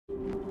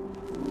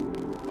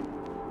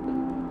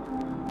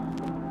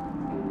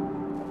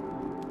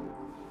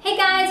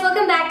guys,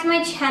 welcome back to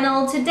my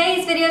channel.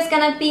 Today's video is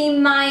gonna be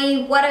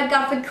my what I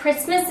got for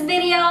Christmas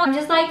video.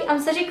 I'm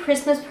such a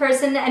Christmas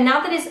person, and now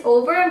that it's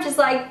over, I'm just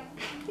like,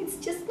 it's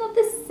just not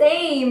the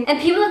same. And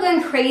people are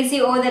going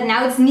crazy over that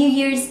now it's New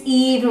Year's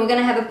Eve and we're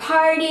gonna have a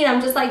party, and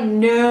I'm just like,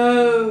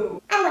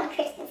 no. I want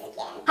Christmas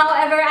again.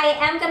 However, I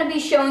am gonna be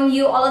showing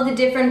you all of the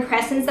different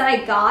presents that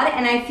I got,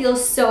 and I feel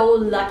so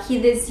lucky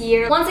this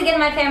year. Once again,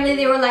 my family,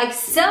 they were like,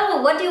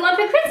 so what do you want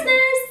for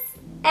Christmas?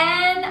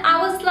 And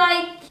I was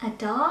like, a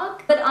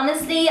dog? But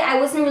honestly, I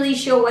wasn't really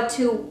sure what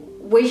to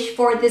wish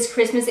for this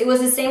Christmas. It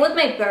was the same with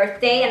my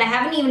birthday, and I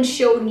haven't even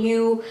shown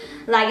you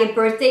like a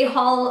birthday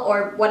haul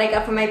or what I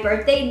got for my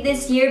birthday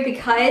this year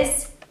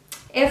because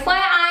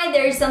FYI,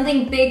 there's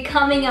something big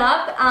coming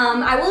up.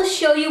 I will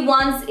show you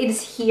once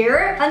it's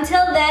here.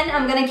 Until then,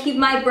 I'm gonna keep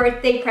my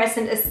birthday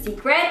present a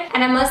secret.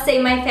 And I must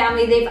say, my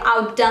family, they've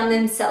outdone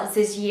themselves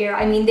this year.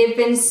 I mean, they've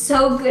been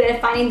so good at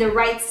finding the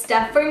right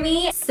stuff for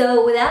me.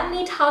 So without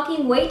me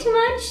talking way too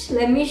much,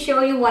 let me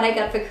show you what I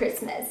got for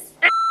Christmas.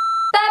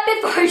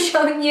 But before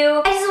showing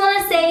you, I just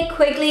want to say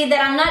quickly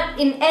that I'm not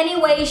in any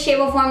way, shape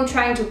or form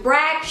trying to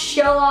brag,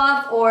 show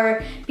off,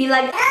 or be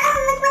like, oh,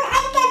 look what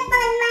I got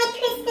for my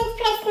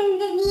Christmas present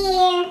this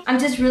year. I'm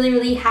just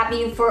really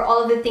happy for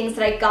all of the things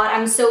that I got.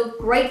 I'm so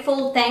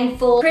grateful,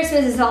 thankful.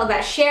 Christmas is all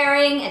about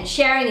sharing, and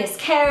sharing is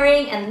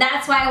caring, and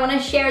that's why I want to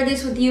share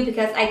this with you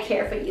because I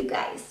care for you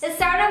guys. Let's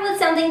start out with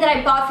something that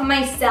I bought for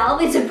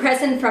myself. It's a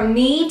present from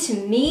me to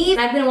me.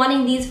 I've been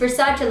wanting these for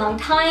such a long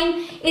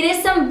time. It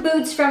is some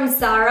boots from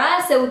Zara.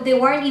 So they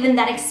weren't even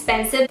that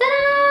expensive.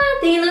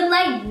 Ta-da! They look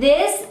like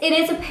this. It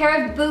is a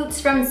pair of boots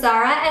from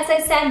Zara. As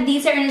I said,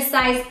 these are in a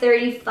size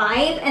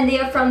 35 and they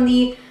are from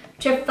the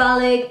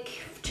Trefolic,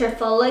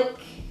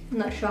 I'm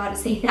not sure how to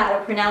say that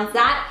or pronounce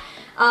that,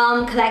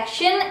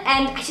 collection,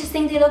 and I just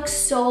think they look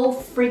so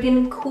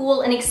friggin'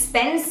 cool and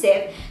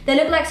expensive. They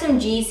look like some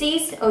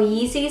Yeezys or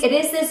Yeezys. It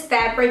is this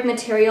fabric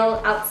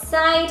material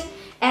outside,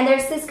 and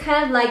there's this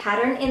kind of like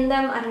pattern in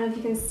them. I don't know if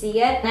you can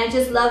see it. And I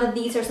just love that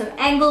these are some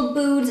ankle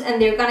boots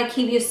and they're gonna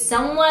keep you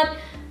somewhat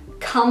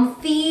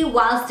comfy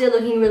while still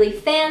looking really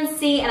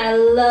fancy. And I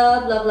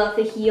love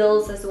the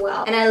heels as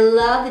well. And I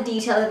love the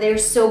detail that they're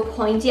so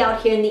pointy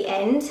out here in the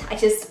end. I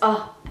just,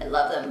 oh, I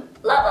love them.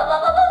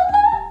 Love.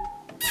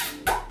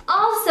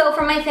 Also,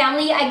 from my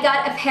family, I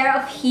got a pair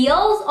of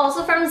heels,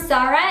 also from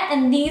Zara,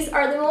 and these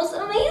are the most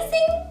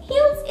amazing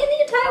heels in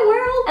the entire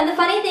world. And the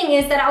funny thing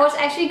is that I was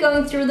actually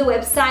going through the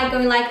website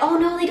going like, oh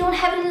no, they don't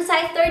have it in a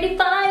size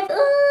 35,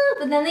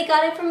 but then they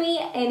got it for me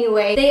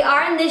anyway. They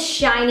are in this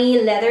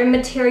shiny leather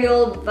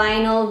material,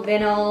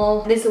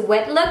 vinyl, this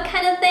wet look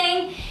kind of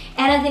thing.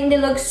 And I think they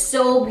look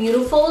so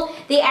beautiful.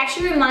 They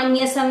actually remind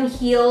me of some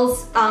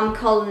heels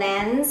called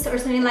Lens or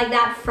something like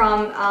that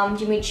from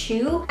Jimmy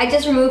Choo. I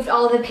just removed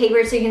all of the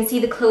paper so you can see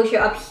the closure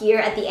up here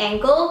at the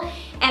ankle.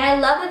 And I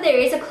love that there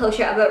is a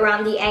closure up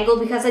around the ankle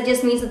because it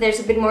just means that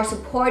there's a bit more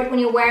support when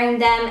you're wearing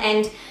them.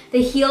 And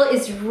the heel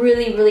is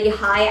really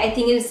high. I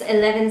think it's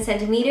 11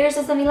 centimeters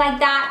or something like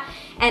that.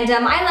 And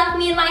I love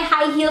me and my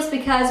high heels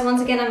because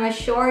once again I'm a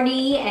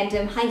shorty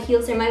and high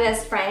heels are my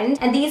best friend.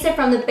 And these are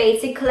from the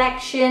basic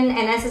collection,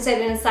 and as I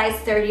said, in a size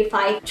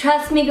 35.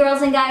 Trust me,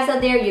 girls and guys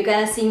out there, you're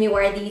gonna see me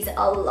wear these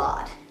a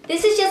lot.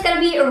 This is just gonna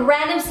be a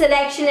random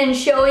selection and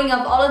showing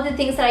of all of the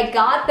things that I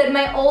got, but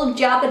my old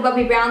job at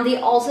Bobbi Brown, they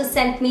also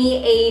sent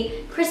me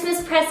a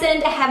Christmas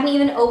present. I haven't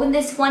even opened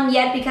this one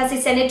yet because they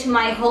sent it to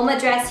my home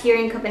address here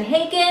in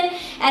Copenhagen.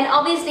 And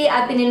obviously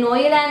I've been in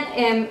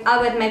Nordjylland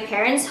out at my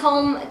parents'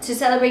 home to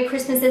celebrate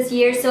Christmas this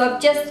year, so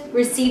I've just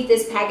received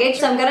this package.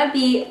 So I'm gonna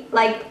be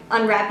like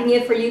unwrapping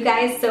it for you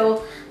guys,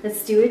 so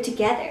let's do it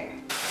together.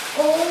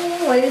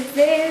 Oh, what is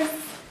this?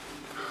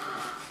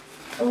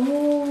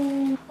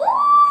 Oh.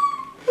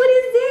 What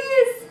is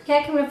this?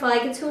 Kære Camilla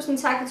Frederikke, tusind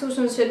tak for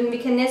 2017. Vi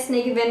kan næsten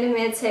ikke vente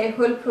med at tage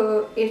hul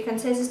på et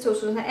fantastisk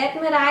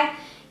 2018 med dig.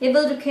 Jeg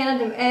ved, du kender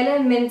dem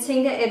alle, men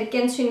tænker, at et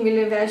gensyn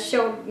ville være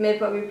sjovt med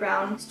Bobbi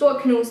Brown. Stor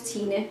knus,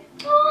 Tine.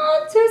 Oh,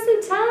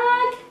 tusind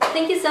tak!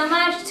 Thank you so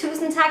much.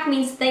 Tusind tak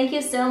means thank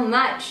you so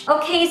much.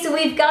 Okay, so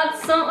we've got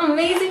some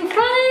amazing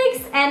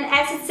products, and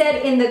as it said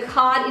in the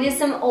card, it is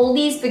some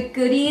oldies but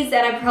goodies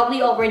that I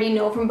probably already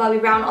know from Bobbi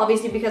Brown,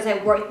 obviously because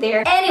I worked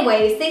there.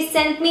 Anyways, they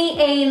sent me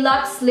a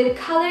luxe lip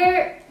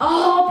color.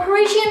 Oh,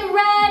 Parisian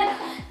red!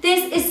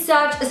 This is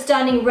such a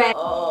stunning red.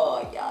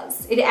 Oh,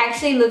 yes. It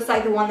actually looks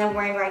like the one that I'm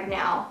wearing right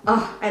now.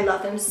 Oh, I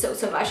love them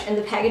so much. And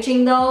the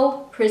packaging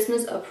though,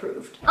 Christmas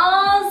approved.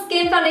 Oh,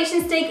 skin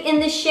foundation stick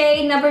in the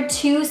shade number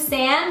 2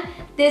 Sand.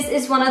 This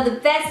is one of the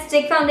best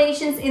stick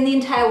foundations in the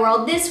entire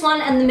world. This one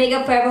and the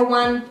Makeup Forever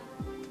one.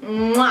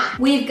 Mwah.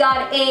 We've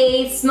got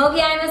a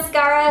smoky eye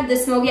mascara. The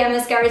smoky eye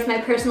mascara is my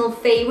personal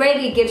favorite.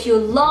 It gives you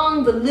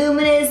long,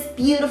 voluminous,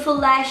 beautiful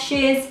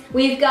lashes.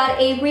 We've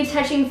got a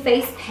retouching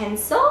face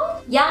pencil.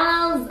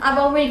 Yes, I've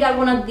already got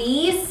one of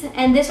these,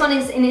 and this one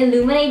is in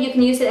Illuminate. You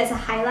can use it as a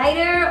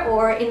highlighter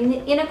or in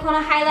inner corner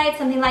highlight,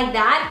 something like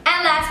that.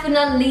 And last but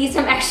not least,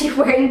 I'm actually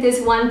wearing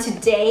this one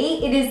today.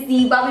 It is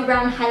the Bobbi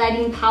Brown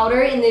highlighting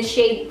powder in the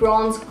shade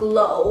Bronze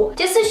Glow.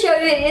 Just to show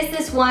you, it is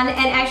this one,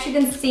 and as you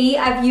can see,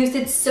 I've used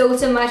it so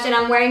much much, and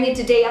I'm wearing it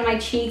today on my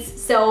cheeks,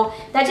 so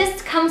that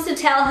just comes to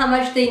tell how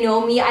much they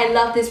know me. I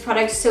love this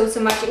product so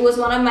much. It was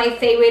one of my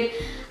favorite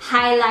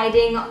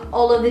highlighting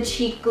all of the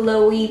cheek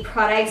glowy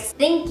products.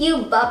 Thank you,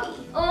 Bobbi.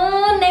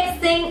 Oh, next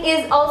thing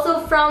is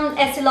also from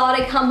Estee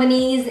Lauder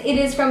companies. It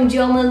is from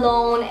Jo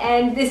Malone,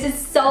 and this is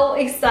so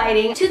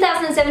exciting.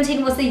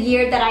 2017 was the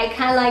year that I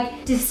kind of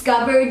like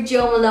discovered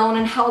Jo Malone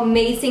and how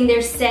amazing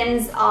their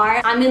scents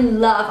are. I'm in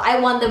love. I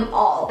want them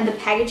all. And the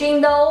packaging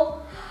though,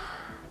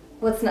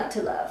 what's not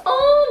to love?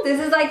 Oh, this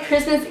is like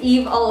Christmas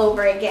Eve all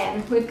over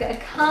again. We've got a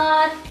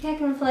card. Jeg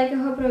kan Frederikke,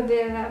 jeg håber du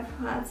vil være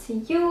parat til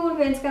jul.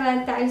 Vi ønsker dig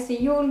et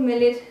dejligt jul med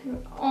lidt.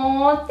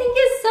 Oh, thank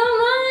you so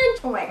much.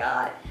 Oh my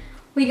god.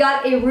 We got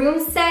a room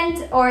scent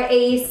or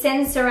a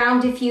scent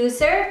surround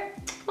diffuser.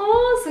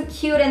 Oh, so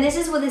cute. And this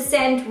is with the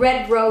scent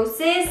Red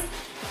Roses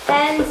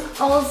and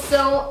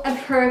also a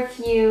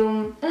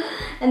perfume.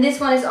 And this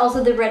one is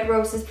also the Red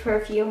Roses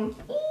perfume.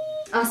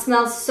 Oh,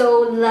 smells so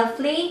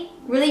lovely.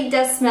 Really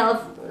does smell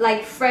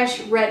like fresh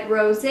red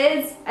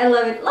roses. I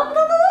love it. Love,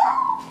 love,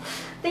 love.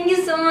 Thank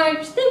you so much.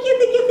 Thank you,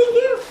 thank you, thank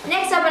you.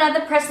 Next up,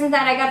 another present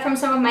that I got from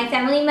some of my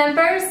family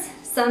members.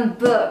 Some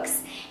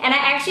books. And I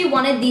actually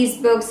wanted these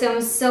books, so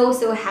I'm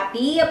so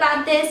happy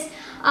about this.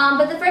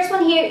 But the first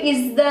one here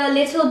is the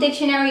Little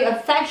Dictionary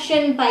of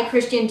Fashion by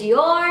Christian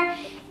Dior.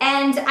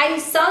 And I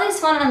saw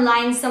this one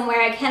online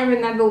somewhere, I can't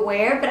remember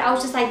where, but I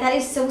was just like, that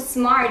is so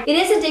smart. It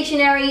is a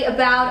dictionary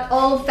about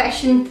all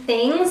fashion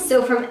things,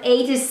 so from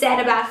A to Z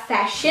about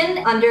fashion.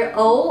 Under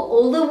O,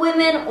 all the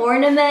women,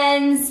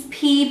 ornaments,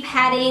 P,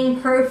 padding,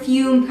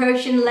 perfume,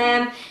 Persian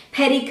lamp,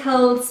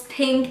 petticoats,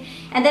 pink.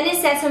 And then it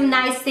says some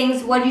nice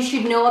things, what you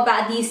should know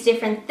about these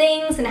different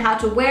things and how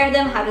to wear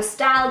them, how to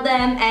style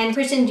them. And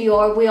Christian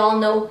Dior, we all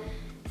know,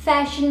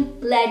 fashion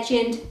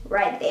legend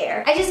right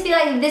there. I just feel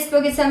like this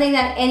book is something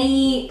that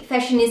any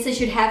fashionista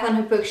should have on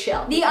her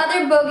bookshelf. The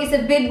other book is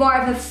a bit more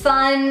of a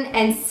fun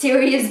and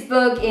serious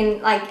book in,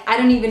 like, I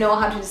don't even know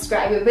how to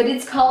describe it, but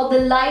it's called The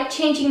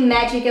Life-Changing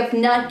Magic of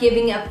Not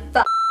Giving a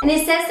Fuck. And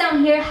it says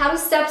down here, how to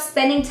stop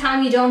spending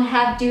time you don't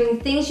have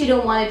doing things you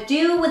don't want to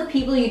do with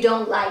people you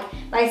don't like,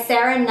 by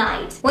Sarah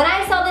Knight. When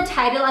I saw the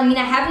title, I mean,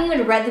 I haven't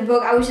even read the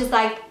book, I was just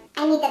like,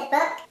 I need that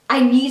book.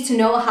 I need to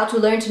know how to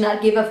learn to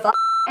not give a fuck.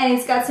 And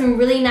it's got some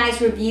really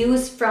nice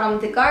reviews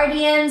from The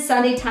Guardian,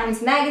 Sunday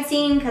Times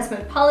Magazine,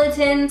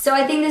 Cosmopolitan. So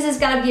I think this is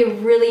gonna be a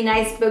really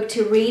nice book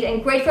to read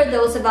and great for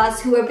those of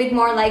us who are a bit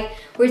more like,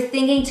 we're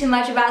thinking too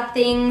much about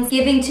things,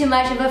 giving too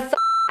much of a fuck.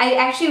 I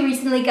actually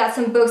recently got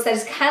some books that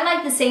is kind of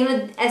like the same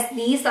as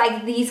these,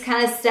 like these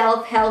kind of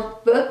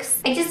self-help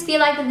books. I just feel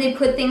like that they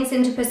put things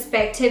into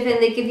perspective and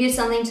they give you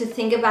something to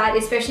think about,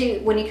 especially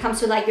when it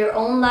comes to like your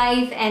own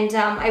life, and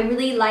I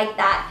really like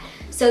that.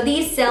 So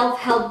these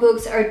self-help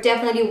books are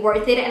definitely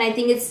worth it, and I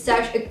think it's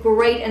such a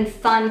great and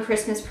fun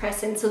Christmas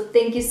present, so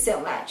thank you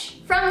so much.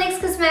 From NYX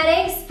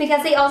Cosmetics,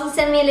 because they also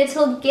sent me a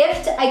little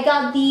gift, I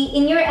got the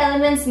In Your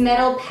Elements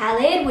Metal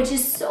Palette, which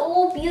is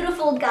so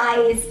beautiful,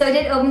 guys. So I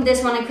did open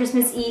this one on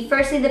Christmas Eve.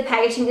 Firstly, the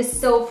packaging is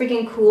so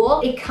freaking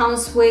cool. It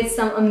comes with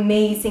some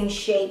amazing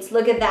shades.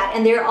 Look at that,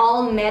 and they're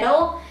all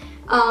metal.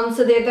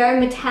 So they're very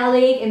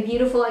metallic and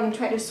beautiful. I can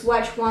try to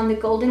swatch one, the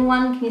golden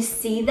one. Can you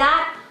see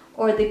that?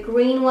 Or the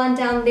green one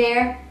down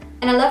there.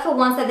 And I love for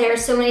once that there are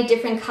so many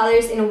different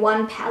colors in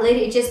one palette.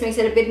 It just makes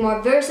it a bit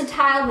more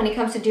versatile when it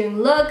comes to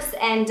doing looks,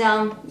 and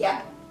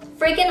yeah,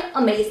 freaking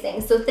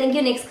amazing. So thank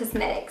you, NYX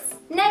Cosmetics.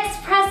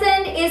 Next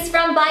present is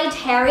from By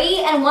Terry,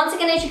 and once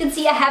again, as you can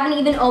see, I haven't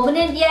even opened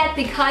it yet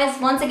because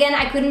once again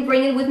I couldn't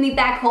bring it with me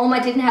back home. I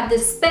didn't have the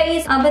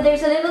space, but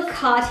there's a little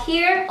card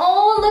here.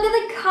 Oh, look at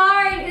the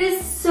card. It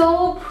is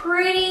so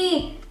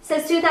pretty. It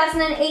says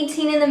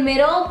 2018 in the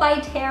middle, By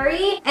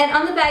Terry. And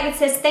on the back it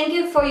says, thank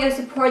you for your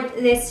support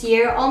this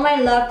year. All my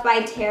love,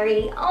 By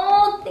Terry.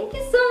 Oh, thank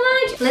you so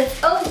much.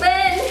 Let's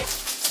open.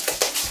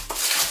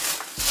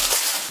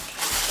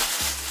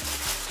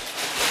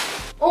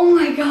 Oh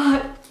my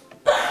god.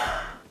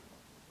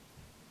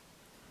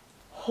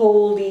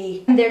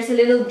 Holy. There's a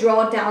little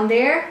drawer down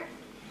there.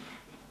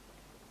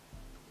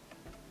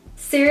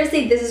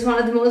 Seriously, this is one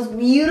of the most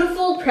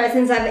beautiful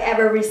presents I've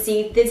ever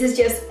received. This is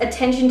just,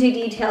 attention to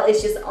detail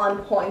is just on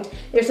point.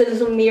 There's a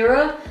little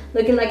mirror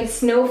looking like a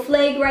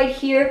snowflake right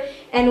here.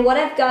 And what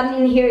I've gotten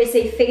in here is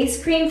a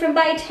face cream from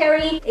By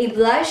Terry, a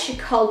blush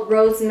called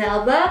Rose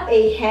Melba,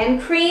 a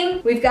hand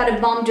cream. We've got a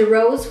Baume de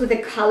Rose with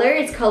a color,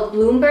 it's called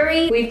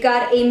Bloomberry. We've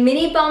got a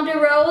mini Baume de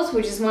Rose,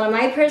 which is one of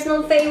my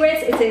personal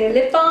favorites. It's a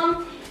lip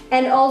balm.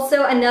 And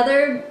also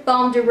another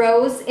Baume de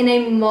Rose in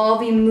a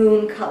mauvey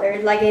moon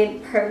color, like a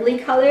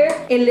purpley color.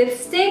 A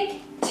lipstick,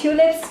 2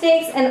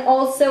 lipsticks, and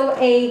also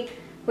a,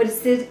 what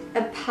is this,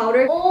 a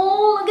powder.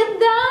 Oh, look at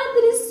that,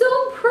 that is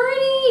so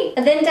pretty.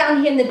 And then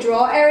down here in the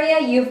drawer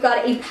area, you've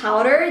got a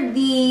powder,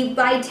 the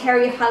By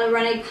Terry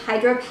Hyaluronic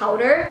Hydra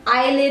Powder,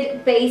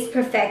 Eyelid Base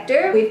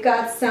Perfector. We've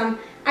got some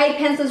eye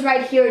pencils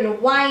right here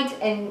in white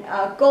and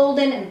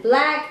golden and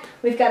black.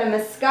 We've got a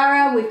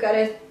mascara, we've got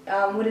a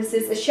what is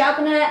this? A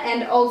sharpener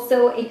and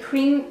also a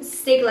cream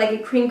stick, like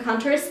a cream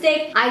contour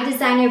stick. Eye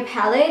designer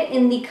palette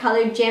in the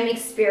color Gem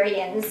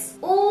Experience.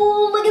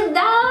 Oh, look at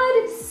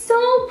that! It's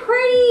so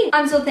pretty!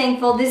 I'm so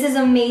thankful. This is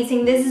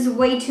amazing. This is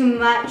way too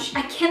much.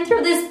 I can't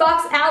throw this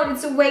box out.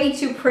 It's way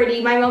too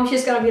pretty. My mom's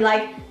just gonna be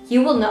like,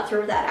 you will not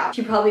throw that out.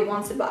 She probably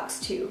wants a box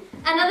too.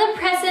 Another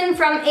present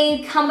from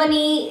a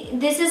company.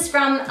 This is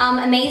from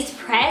Amazed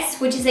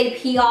Press, which is a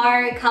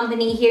PR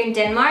company here in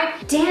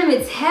Denmark. Damn,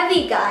 it's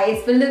heavy,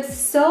 guys, but it looks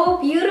so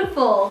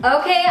beautiful.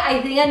 Okay,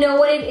 I think I know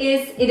what it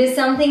is. It is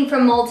something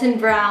from Molton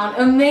Brown.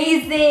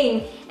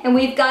 Amazing! And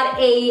we've got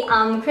a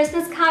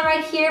Christmas card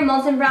right here.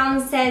 Molton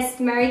Brown says,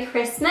 Merry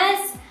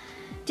Christmas.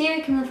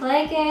 Dear Camilla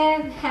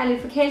Frederikke,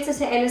 herlig forkælelse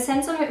til alle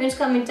sanser med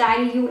ønsker om en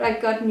dejlig jul og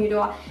et godt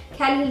nytår.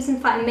 Kærlig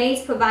hilsen fra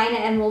Amaze på vegne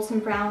af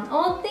Molton Brown.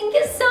 Oh, thank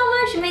you so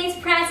much, Amaze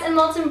Press and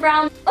Molton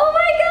Brown. Oh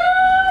my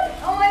god!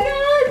 Oh my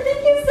god,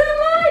 thank you so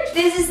much!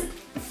 This is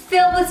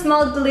filled with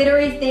small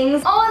glittery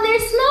things. Oh, and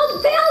there's small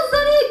bells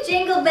on it!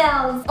 Jingle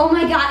bells. Oh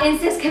my god, and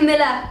it says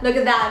Camilla. Look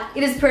at that.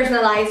 It is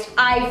personalized.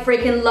 I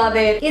freaking love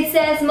it. It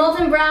says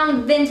Molton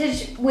Brown Vintage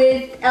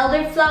with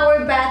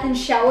Elderflower Bath and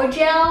Shower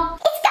Gel.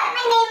 It's got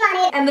my name on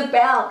it. And the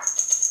bell.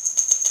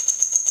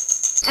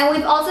 And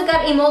we've also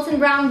got a Molton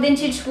Brown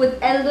Vintage with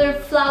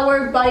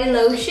Elderflower Body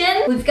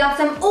Lotion. We've got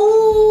some,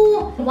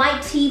 oh,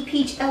 white tea,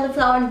 peach,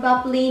 elderflower, and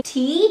bubbly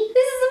tea.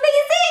 This is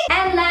amazing!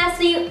 And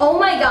lastly, oh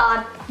my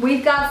god,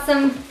 we've got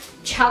some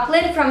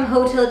chocolate from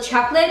Hotel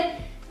Chocolate.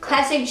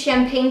 Classic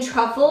champagne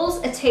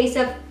truffles, a taste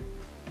of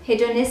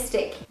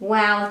hedonistic.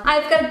 Wow,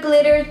 I've got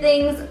glitter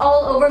things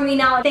all over me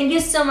now. Thank you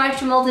so much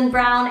to Molton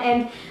Brown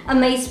and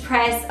Amaze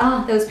Press.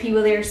 Oh, those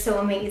people, they're so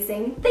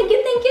amazing. Thank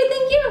you, thank you,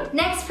 thank you.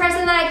 Next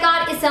present that I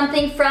got is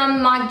something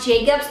from Marc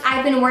Jacobs.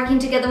 I've been working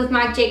together with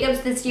Marc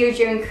Jacobs this year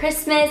during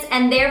Christmas,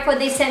 and therefore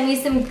they sent me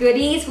some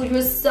goodies, which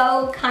was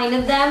so kind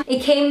of them.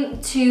 It came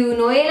to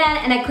Nordjylland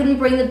and I couldn't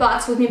bring the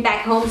box with me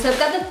back home, so I've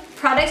got the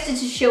products to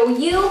show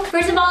you.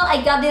 First of all,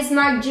 I got this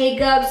Marc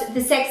Jacobs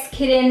The Sex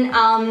Kitten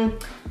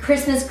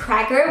Christmas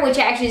cracker, which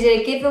I actually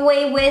did a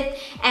giveaway with,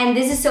 and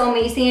this is so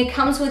amazing. It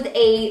comes with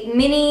a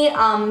mini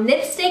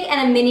lipstick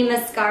and a mini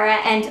mascara,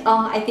 and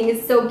oh, I think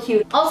it's so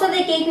cute. Also,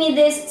 they gave me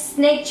this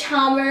Snake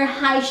Charmer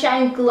High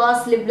Shine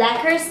Gloss Lip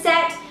Lacquer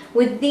set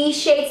with these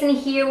shades in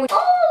here. Oh,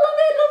 love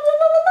it, love, love,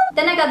 love, love.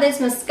 Then I got this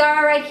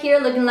mascara right here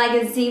looking like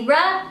a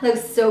zebra.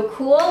 Looks so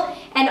cool.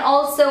 And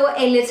also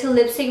a little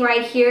lipstick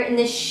right here in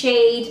the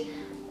shade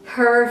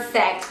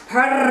Perfect.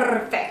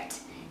 Perfect.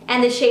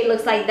 And the shade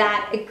looks like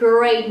that, a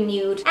great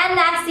nude. And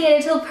lastly, a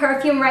little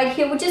perfume right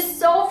here, which is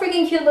so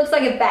freaking cute, looks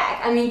like a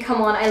bag. I mean,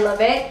 come on, I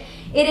love it.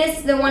 It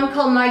is the one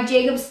called Marc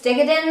Jacobs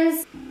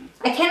Decadence.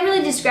 I can't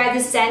really describe the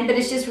scent, but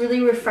it's just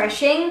really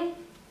refreshing,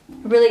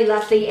 really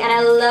lovely, and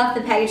I love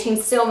the packaging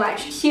so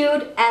much.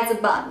 Cute as a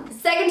button.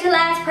 Second to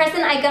last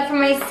present I got from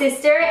my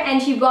sister,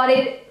 and she bought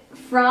it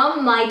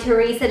from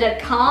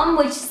myteresa.com,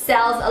 which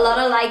sells a lot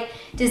of like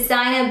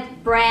designer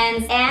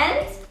brands,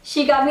 and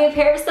she got me a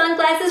pair of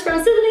sunglasses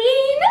from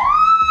Celine.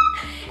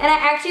 And I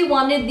actually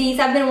wanted these.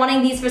 I've been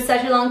wanting these for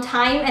such a long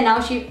time, and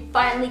now she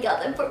finally got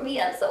them for me.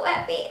 I'm so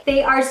happy.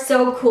 They are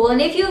so cool.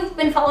 And if you've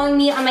been following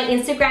me on my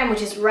Instagram,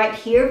 which is right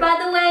here by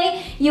the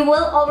way, you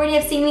will already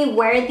have seen me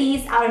wear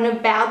these out and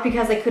about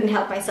because I couldn't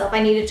help myself.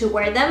 I needed to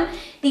wear them.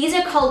 These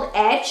are called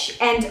Edge,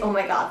 and oh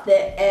my god,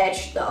 the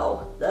edge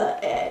though.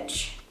 The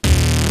edge.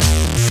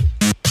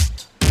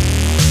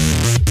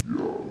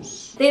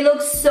 They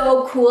look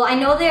so cool. I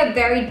know they're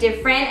very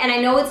different, and I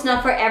know it's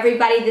not for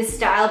everybody, this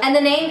style. And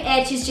the name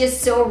Edge is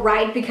just so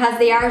right because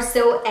they are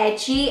so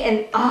edgy,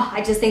 and oh,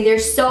 I just think they're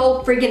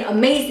so freaking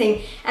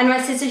amazing. And my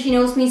sister, she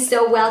knows me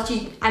so well.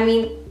 I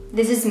mean,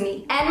 this is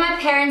me. And my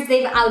parents,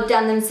 they've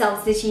outdone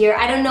themselves this year.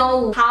 I don't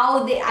know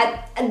how they,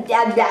 I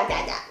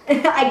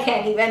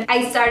can't even.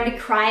 I started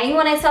crying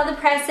when I saw the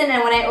present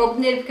and when I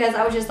opened it because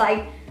I was just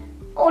like,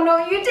 oh no,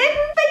 you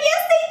didn't, but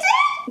yes they did.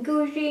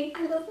 Gucci,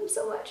 I love them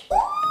so much.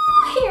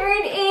 Ooh, here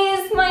it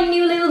is, my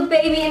new little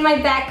baby in my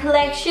bag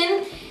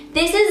collection.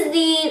 This is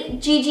the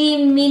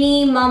Gigi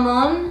Mini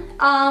Maman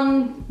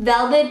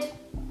velvet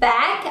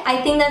bag.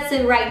 I think that's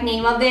the right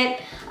name of it.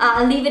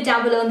 I'll leave it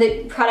down below in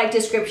the product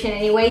description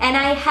anyway. And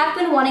I have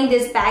been wanting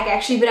this bag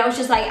actually, but I was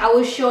just like, I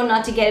was sure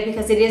not to get it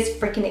because it is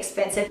freaking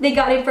expensive. They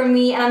got it for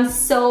me, and I'm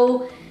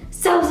so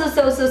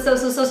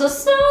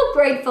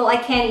grateful. I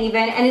can't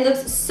even. And it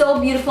looks so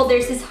beautiful.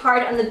 There's this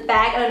heart on the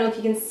back. I don't know if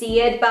you can see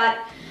it, but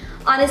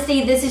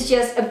honestly, this is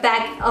just a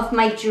bag of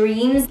my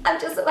dreams. I'm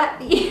just so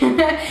happy.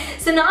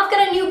 So now I've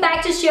got a new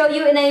bag to show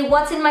you in a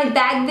what's in my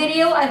bag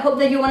video. I hope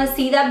that you want to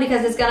see that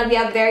because it's gonna be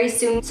up very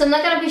soon. So I'm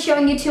not gonna be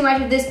showing you too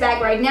much of this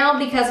bag right now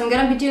because I'm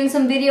gonna be doing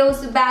some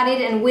videos about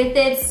it and with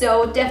it,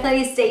 so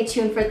definitely stay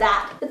tuned for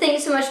that. But thank you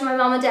so much to my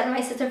mom and dad and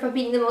my sister for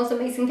being the most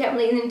amazing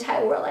family in the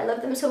entire world. I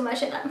love them so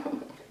much, and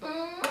I'm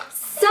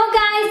So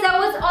guys, that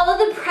was all of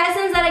the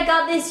presents that I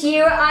got this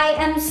year. I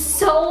am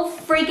so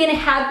freaking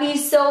happy,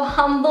 so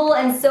humble,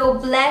 and so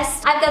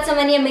blessed. I've got so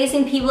many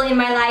amazing people in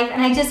my life,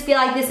 and I just feel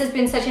like this has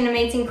been such an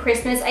amazing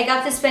Christmas. I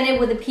got to spend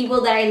it with the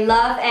people that I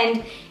love,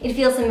 and it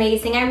feels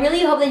amazing. I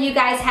really hope that you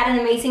guys had an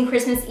amazing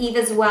Christmas Eve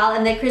as well,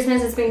 and that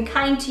Christmas has been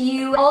kind to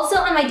you. Also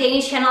on my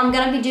Danish channel, I'm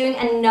gonna be doing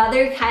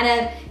another kind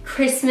of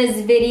Christmas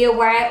video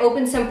where I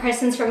open some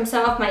presents from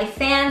some of my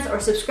fans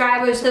or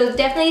subscribers, so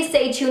definitely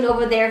stay tuned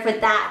over there for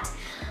that.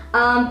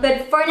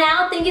 But for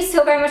now, thank you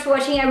so very much for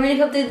watching. I really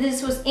hope that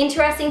this was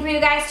interesting for you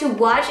guys to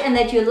watch and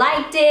that you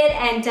liked it.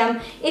 And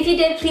if you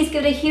did, please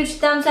give it a huge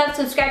thumbs up.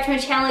 Subscribe to my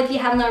channel if you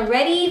haven't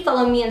already.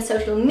 Follow me on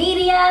social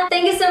media.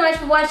 Thank you so much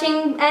for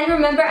watching. And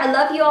remember, I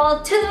love you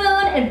all to the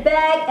moon and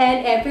back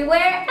and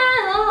everywhere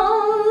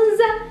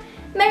else.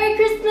 Merry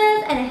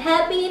Christmas and a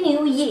Happy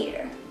New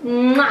Year.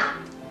 Mwah.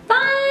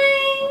 Bye!